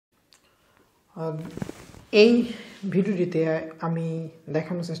এই ভিডিওটিতে আমি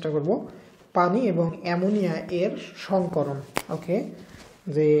দেখানোর চেষ্টা করব পানি এবং অ্যামোনিয়া এর সংকরণ। ওকে,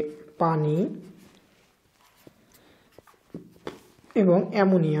 যে পানি এবং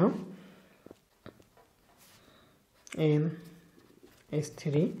অ্যামোনিয়া NH3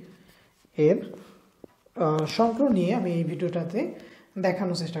 এর সংকরণ নিয়ে আমি এই ভিডিওটাতে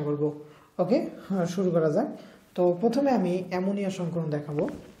দেখানোর চেষ্টা করব। ওকে, শুরু করা যাক। তো প্রথমে আমি অ্যামোনিয়া সংকরণ দেখাবো,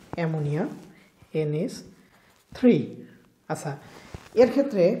 অ্যামোনিয়া NH3। আচ্ছা, এর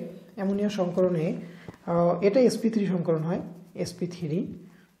ক্ষেত্রে অ্যামোনিয়া সংকরণে এটা sp3 সংকরণ হয়, sp3।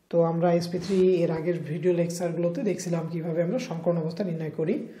 তো আমরা sp3 এর আগের ভিডিও লেকচারগুলোতে দেখছিলাম কিভাবে আমরা সংকরণ অবস্থা নির্ণয়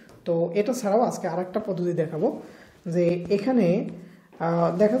করি। তো এটা ছাড়াও আজকে আরেকটা পদ্ধতি দেখাবো, যে এখানে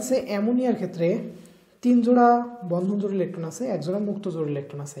দেখাচ্ছে অ্যামোনিয়ার ক্ষেত্রে 3 জোড়া বন্ধন জোড় ইলেকট্রন আছে, 1 জোড়া মুক্ত জোড়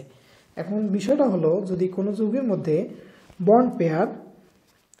ইলেকট্রন আছে। এখন বিষয়টা হলো, যদি কোনো যৌগের মধ্যে bond pair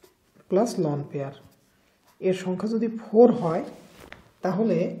plus loan pair এর সংখ্যা যদি 4 হয়,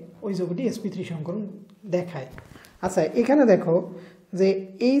 তাহলে ওই যৌগটি sp3 সংকরণ দেখায়। আচ্ছা, এখানে দেখো যে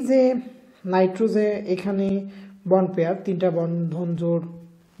এই যে নাইট্রোজে এখানে বন্ড পেয়ার 3টা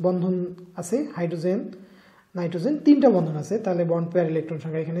বন্ধন আছে, হাইড্রোজেন নাইট্রোজেন 3টা বন্ধন আছে, তাহলে বন্ড পেয়ার ইলেকট্রন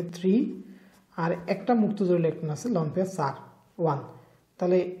সংখ্যা এখানে 3, আর একটা মুক্ত জোড় ইলেকট্রন আছে, লন পেয়ার 1,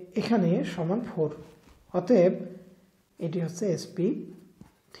 তাহলে এখানে সমান 4। অতএব এটি হচ্ছে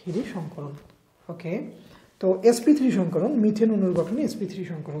sp3 সংকরণ। ওকে, তো sp3 সংকরণ মিথেন অণুর গঠনে sp3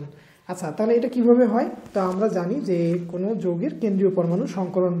 সংকরণ। আচ্ছা, তাহলে এটা কিভাবে হয়? তো আমরা জানি যে কোনো যৌগের কেন্দ্রীয় পরমাণু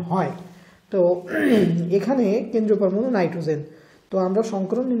সংকরণ হয়। তো এখানে কেন্দ্রীয় পরমাণু নাইট্রোজেন। তো আমরা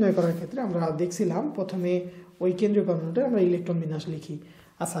সংকরণ নির্ণয় করার ক্ষেত্রে আমরা দেখছিলাম প্রথমে ওই কেন্দ্রীয় পরমাণুটা আমরা ইলেকট্রন বিন্যাস লিখি।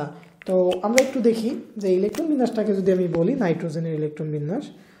 আচ্ছা, তো আমরা একটু দেখি যে ইলেকট্রন বিন্যাসটাকে যদি আমি বলি, নাইট্রোজেনের ইলেকট্রন বিন্যাস,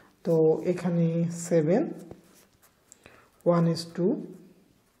 তো এখানে 7 1s2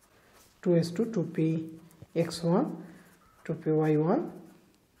 2s2 2px1 2py1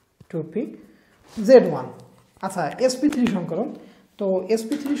 2pz1। আচ্ছা, sp3 সংকরণ। তো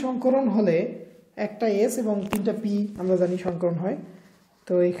sp3 সংকরণ হলে একটা s এবং 3টা p আমরা জানি সংকরণ হয়।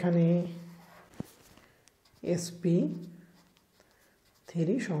 তো এখানে sp3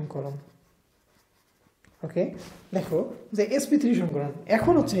 সংকরণ। ওকে, দেখো যে sp3 সংকরণ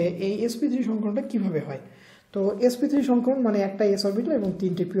এখন হচ্ছে এই sp3 সংকরণটা কিভাবে হয়। তো sp3 সংকরণ মানে একটা s অরবিটাল এবং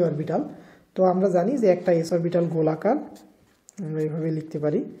 3টে p অরবিটাল। তো আমরা জানি যে একটা s অরবিটাল গোলাকার, আমরা এইভাবে লিখতে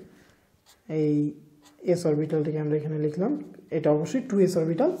পারি। এই s অরবিটালটিকে আমরা এখানে লিখলাম, এটা অবশ্যই 2s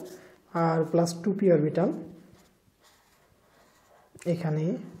অরবিটাল আর প্লাস 2p অরবিটাল। এখানে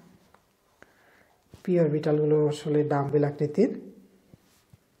p অরবিটালগুলো আসলে ডাম্বেল আকৃতির,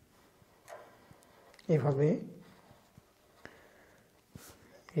 এভাবে।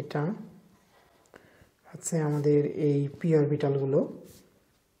 এটা হচ্ছে আমাদের এই p অরবিটালগুলো,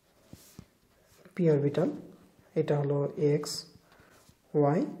 p অরবিটাল। এটা হলো x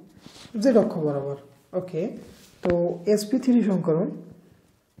y z অক্ষ বরাবর। ওকে, তো sp3 সংকরণ,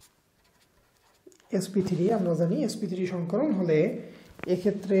 sp3 আমরা জানি sp3 সংকরণ হলে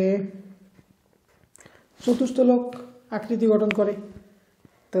এক্ষেত্রে চতুস্তলক আকৃতি গঠন করে।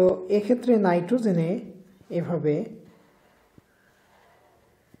 তো এক্ষেত্রে নাইট্রোজেনে এভাবে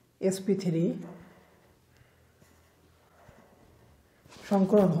sp3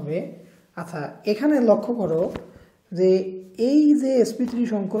 সংকরণ হবে। আচ্ছা, এখানে লক্ষ্য করো যে এই যে sp3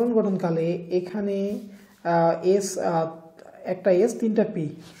 সংকরণ গঠনকালে এখানে একটা s 3টা p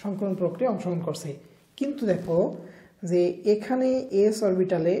সংকরণ প্রক্রিয়া অংশগ্রহণ করছে, কিন্তু দেখো যে এখানে s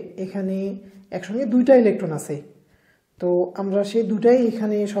অরবিটালে এখানে একসঙ্গে 2টা ইলেকট্রন আছে। তো আমরা সেই দুটাই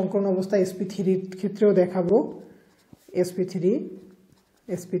এখানে সংকরণ অবস্থা sp3 ক্ষেত্রেও দেখাবো, sp3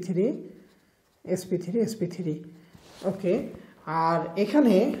 sp3 sp3 sp3। ওকে, আর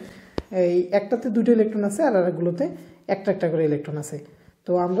এখানে এই একটাতে 2টা ইলেকট্রন আছে আর আরেকগুলোতে একটা একটা করে ইলেকট্রন আছে।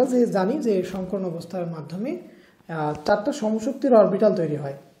 তো আমরা যে জানি যে সংকরণ অবস্থার মাধ্যমে 4টা সমশক্তির অরবিটাল তৈরি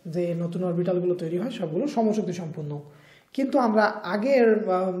হয়, যে নতুন অরবিটালগুলো তৈরি হয় সবগুলো সমশক্তি সম্পন্ন। কিন্তু আমরা আগের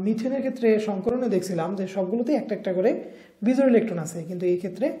মিথেনের ক্ষেত্রে সংকরণে দেখছিলাম যে সবগুলোতে একটা একটা করে বিজোড় ইলেকট্রন আছে, কিন্তু এই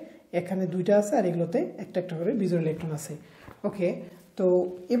ক্ষেত্রে এখানে 2টা আছে আর এগুলোতে একটা একটা করে বিজোড় ইলেকট্রন আছে। ওকে, তো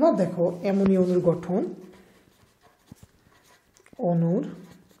এবার দেখো অ্যামোনিয়া অণুর গঠন।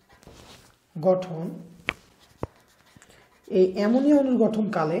 এই অ্যামোনিয়া অণুর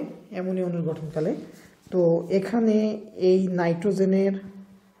গঠনকালে তো এখানে এই নাইট্রোজেনের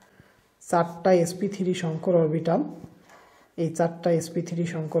 4টা sp3 সংকর অরবিটাল, এই 4টা sp3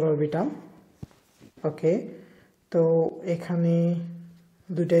 সংকর অরবিটাল। ওকে, তো এখানে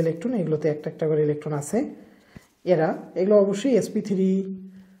 2টা ইলেকট্রন, এগুলোতে একটা একটা করে ইলেকট্রন আছে। এগুলো অবশ্যই sp3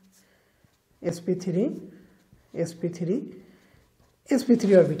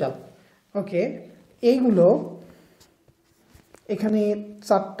 অরবিটাল। ওকে, এইগুলো এখানে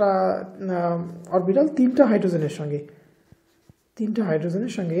 4টা অরবিটাল 3টা হাইড্রোজেনের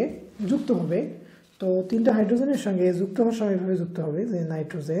সঙ্গে যুক্ত হবে। তো 3টা হাইড্রোজেনের সঙ্গে যুক্ত হওয়ার সময় এভাবে যুক্ত হবে যে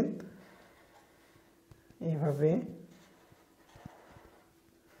নাইট্রোজেন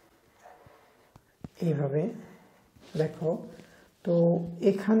এইভাবে দেখো। তো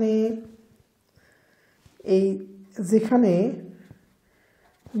এখানে যেখানে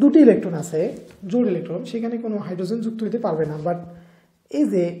 2টি ইলেকট্রন আছে জোড় ইলেকট্রন, সেখানে কোনো হাইড্রোজেন যুক্ত হতে পারবে না। বাট এই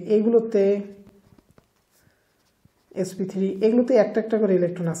যে এইগুলোতে sp3 এগুলোতে একটা করে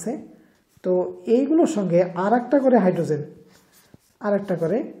ইলেকট্রন আছে। তো এইগুলোর সঙ্গে আর একটা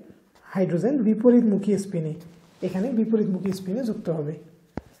করে হাইড্রোজেন বিপরীতমুখী স্পিনে, এখানে বিপরীতমুখী স্পিনে যুক্ত হবে।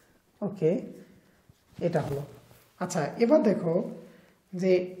 ওকে, এটা হলো। আচ্ছা, এবার দেখো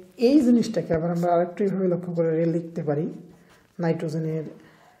যে এই জিনিসটাকে আবার আমরা আরেকটু এইভাবে লক্ষ্য করে লিখতে পারি। নাইট্রোজেনের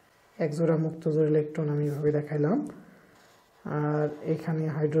এক জোড়া মুক্ত জোড় ইলেকট্রন আমি এভাবে দেখাইলাম, আর এখানে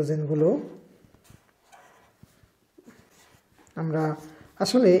হাইড্রোজেনগুলো আমরা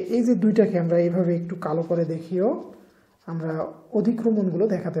আসলে এই যে দুইটাকে আমরা এইভাবে একটু কালো করে দেখিও আমরা অধিক্রমণগুলো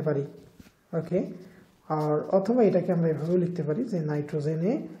দেখাতে পারি। ওকে, আর অথবা এটাকে আমরা এভাবেও লিখতে পারি যে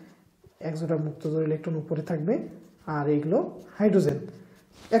নাইট্রোজেনে এক জোড়া মুক্ত জোড় ইলেকট্রন উপরে থাকবে আর এইগুলো হাইড্রোজেন।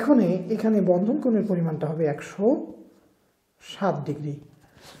 এখানে বন্ধন কোণের পরিমাণটা হবে 107 ডিগ্রি।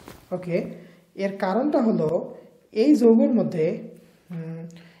 ওকে, এর কারণটা হলো এই যৌগের মধ্যে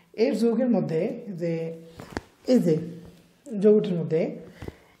যে এই যে যৌগটির মধ্যে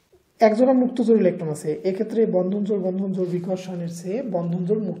এক জোড়া মুক্ত জোড় ইলেকট্রন আছে। এক্ষেত্রে বন্ধন জোড় বিকর্ষণের চেয়ে বন্ধন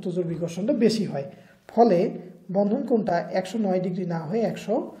জোড় মুক্ত জোড় বিকর্ষণটা বেশি হয়, ফলে বন্ধন কোণটা 109 ডিগ্রি না হয়ে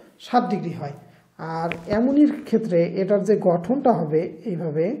 107 ডিগ্রি হয়। আর অ্যামোনির ক্ষেত্রে এটার যে গঠনটা হবে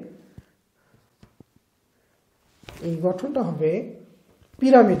এইভাবে, এই গঠনটা হবে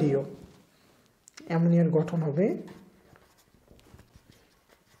পিরামিডীয়। অ্যামোনিয়ার গঠন হবে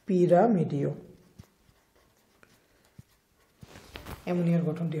পিরামিডীয়। অ্যামোনিয়ার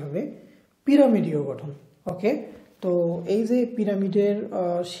গঠনটি হবে পিরামিডীয় গঠন। ওকে, তো এই যে পিরামিডের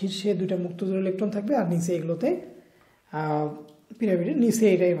শীর্ষে 2টা মুক্ত জোড় ইলেকট্রন থাকবে আর নিচে এগুলোতে পিরামিডের নিচে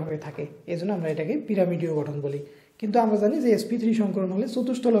এটা এইভাবে থাকে, এই জন্য আমরা এটাকে পিরামিডীয় গঠন বলি। কিন্তু আমরা জানি যে sp3 সংকরণ হলে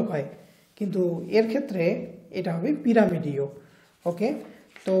চতুষ্ফলক হয়, কিন্তু এর ক্ষেত্রে এটা হবে পিরামিডীয়। ওকে,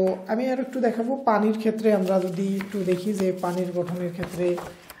 তো আমি আর একটু দেখাবো পানির ক্ষেত্রে। আমরা যদি একটু দেখি যে পানির গঠনের ক্ষেত্রে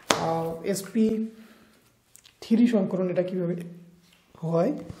sp3 সংকরণ এটা কিভাবে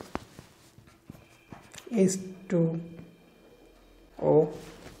হয়। H2O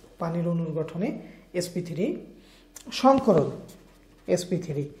পানির অণুর গঠনে sp3 সংকরণ sp3।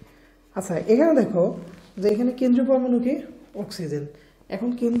 আচ্ছা, এখানে দেখো যে এখানে কেন্দ্রীয় পরমাণুকে অক্সিজেন। এখন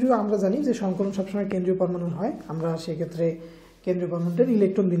কেন্দ্রীয় আমরা জানি যে সংকরণ সবসময় কেন্দ্রীয় পরমাণুর হয়, আমরা সেক্ষেত্রে কেন্দ্রীয় পরমাণুটার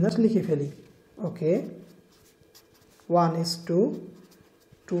ইলেকট্রন বিন্যাস লিখে ফেলি। ওকে, 1s2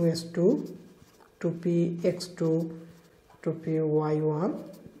 2s2 2px2 2py1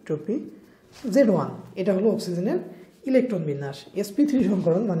 2pz1, এটা হলো অক্সিজেনের ইলেকট্রন বিন্যাস। sp3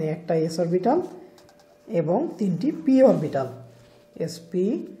 সংকরণ মানে একটা s অরবিটাল এবং 3টি p অরবিটাল।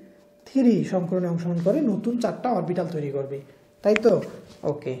 sp3 সংকরণে অংশগ্রহণ করে নতুন 4টা অরবিটাল তৈরি করবে, তাই তো?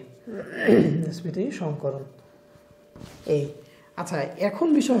 ওকে, sp3 সংকরণ এই। আচ্ছা, এখন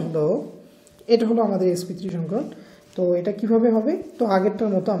বিষয় হলো এটা হলো আমাদের sp3 সংকরণ। তো এটা কিভাবে হবে? তো আগেরটার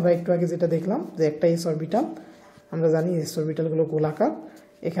মতো আমরা একটু আগে যেটা দেখলাম যে একটা s অরবিটাল, আমরা জানি s অরবিটালগুলো গোলাকার।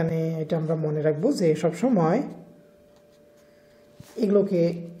 এখানে এটা আমরা মনে রাখবো যে সব সময় এগুলোকে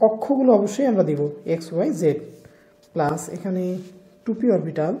অক্ষগুলো অবশ্যই আমরা দিব x y z, প্লাস এখানে 2p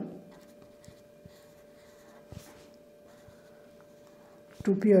অরবিটাল,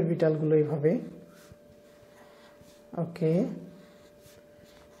 2p অরবিটালগুলো এইভাবে। ওকে,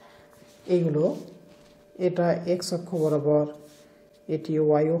 এইগুলো এটা x অক্ষ বরাবর, এটি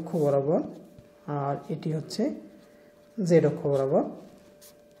y অক্ষ বরাবর, আর এটি হচ্ছে z অক্ষ বরাবর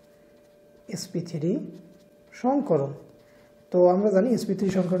sp3 সংকরণ। তো আমরা জানি sp3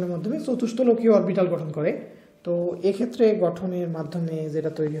 সংকরণের মাধ্যমে চতুষ্ফলকীয় অরবিটাল গঠন করে। তো এক্ষেত্রে গঠনের মাধ্যমে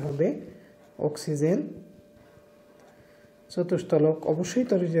যেটা তৈরি হবে অক্সিজেন, চতুষ্ফলক অবশ্যই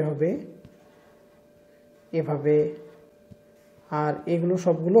তৈরি হবে এভাবে, আর এগুলো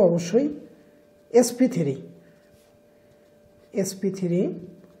সবগুলো অবশ্যই sp3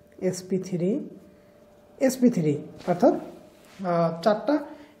 অর্থাৎ 4টা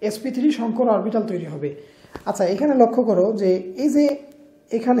sp3 সংকর অরবিটাল তৈরি হবে। আচ্ছা, এখানে লক্ষ্য করো যে এই যে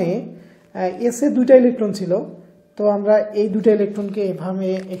এখানে s এ 2টা ইলেকট্রন ছিল, তো আমরা এই 2টা ইলেকট্রনকে এভাবে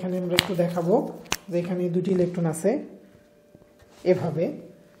এখানে আমরা একটু দেখাবো যে এখানে 2টি ইলেকট্রন আছে, এভাবে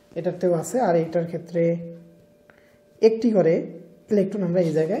এটাতেও আছে, আর এটার ক্ষেত্রে একটি করে ইলেকট্রন আমরা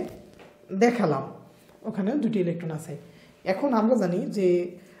এই জায়গায় দেখালাম ওখানে দুটি ইলেকট্রন আছে। এখন আমরা জানি যে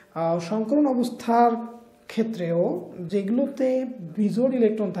সংকরণ অবস্থার ক্ষেত্রেও যেগুলোতে বিজোড়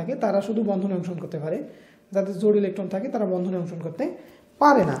ইলেকট্রন থাকে তারা শুধু বন্ধনে অংশগ্রহণ করতে পারে, যাদের জোড় ইলেকট্রন থাকে তারা বন্ধনে অংশগ্রহণ করতে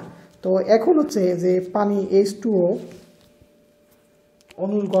পারে না। তো এখন হচ্ছে যে পানি H2O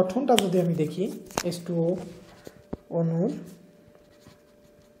অণুর গঠনটা যদি আমি দেখি, H2O অণুর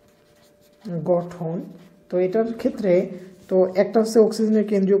গঠন, তো এটার ক্ষেত্রে তো একটা হচ্ছে অক্সিজেনের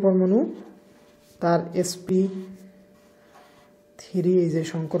কেন্দ্রীয় পরমাণু, তার sp3 এই যে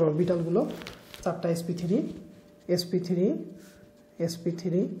সংকর অরবিটালগুলো, চারটা sp3 sp3 sp3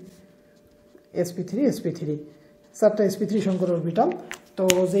 sp3 sp3 চারটা sp3 সংকর অরবিটাল। তো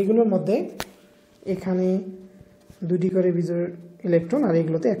যেগুলোর মধ্যে এখানে দুটি করে বিজোড় ইলেকট্রন আর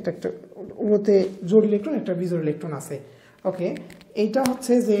এগুলোতে একটা একটা ওগুলোতে জোড় ইলেকট্রন একটা বিজোড় ইলেকট্রন আছে। ওকে, এইটা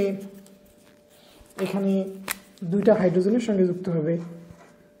হচ্ছে যে এখানে দুইটা হাইড্রোজেনের সঙ্গে যুক্ত হবে।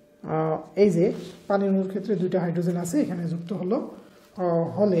 এই যে পানির অণুর ক্ষেত্রে দুইটা হাইড্রোজেন আছে, এখানে যুক্ত হলো,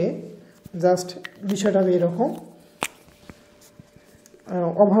 হলে জাস্ট বিষয়টা হবে এরকম,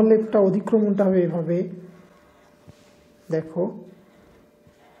 ওভারল্যাপটা অধিক্রমণটা হবে এভাবে, দেখো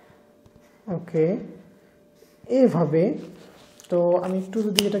ওকে এভাবে। তো আমি একটু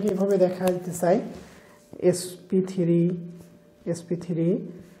যদি এটাকে এভাবে দেখা দিতে চাই, sp3 sp3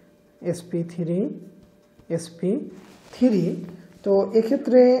 sp3 sp3, তো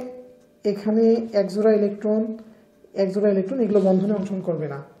এক্ষেত্রে এখানে একজোড়া ইলেকট্রন এগুলো বন্ধনে অংশগ্রহণ করবে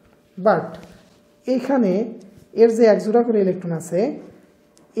না, বাট এখানে এর যে একজোড়া করে ইলেকট্রন আছে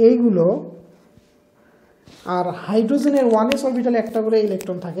এইগুলো, আর হাইড্রোজেনের 1s অরবিটালে একটা করে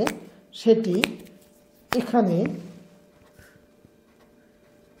ইলেকট্রন থাকে, সেটি এখানে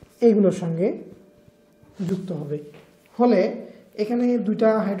এইগুলোর সঙ্গে যুক্ত হবে, হলে এখানে দুইটা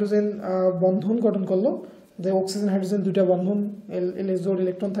হাইড্রোজেন বন্ধন গঠন করলো, যে অক্সিজেন হাইড্রোজেন দুইটা বন্ধন জোড়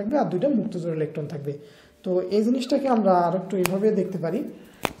ইলেকট্রন থাকবে আর দুইটা মুক্ত জোড় ইলেকট্রন থাকবে। তো এই জিনিসটাকে আমরা আর একটু এইভাবে দেখতে পারি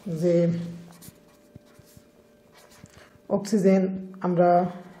যে অক্সিজেন আমরা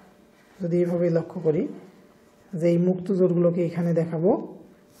যদি এইভাবে লক্ষ্য করি যে এই মুক্ত জোড়গুলোকে এখানে দেখাবো,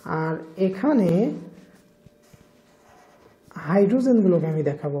 আর এখানে হাইড্রোজেনগুলোকে আমি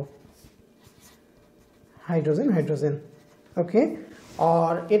দেখাবো, হাইড্রোজেন। ওকে,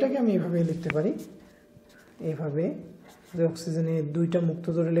 আর এটাকে আমি এইভাবে লিখতে পারি, এইভাবে যে অক্সিজেনের দুইটা মুক্ত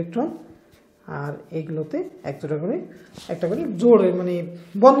জোড় ইলেকট্রন আর এইগুলোতে একটা করে জোড় মানে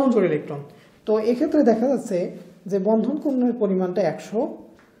বন্ধন জোড় ইলেকট্রন। তো এক্ষেত্রে দেখা যাচ্ছে যে বন্ধন কোণের পরিমাণটা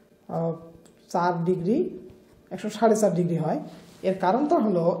 104 ডিগ্রি 104.5 ডিগ্রি হয়। এর কারণটা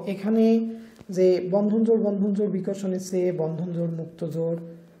হলো এখানে যে বন্ধন জোড় বিকর্ষণের চেয়ে বন্ধন জোড় মুক্ত জোড়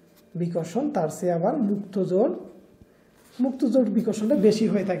বিকর্ষণ, তার চেয়ে আবার মুক্ত জোড় বিকর্ষণটা বেশি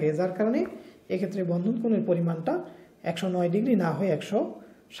হয়ে থাকে, যার কারণে এক্ষেত্রে বন্ধন কোণের পরিমাণটা 109 ডিগ্রি না হয়ে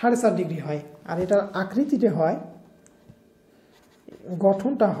 104.5 ডিগ্রি হয়। আর এটার আকৃতিতে হয়,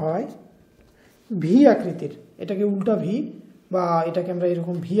 গঠনটা হয় ভি আকৃতির, এটাকে উল্টা ভি বা এটাকে আমরা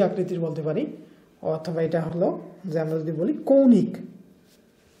এরকম ভি আকৃতির বলতে পারি, অথবা এটা হলো যে আমরা যদি বলি কৌণিক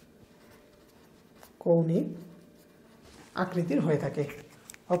আকৃতির হয়ে থাকে।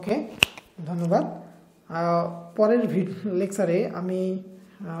 ওকে, ধন্যবাদ। পরের লেকচারে আমি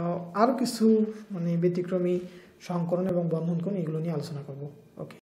আরও কিছু মানে ব্যতিক্রমী সংকরণ এবং বন্ধন কোণ এগুলো নিয়ে আলোচনা করব। ওকে।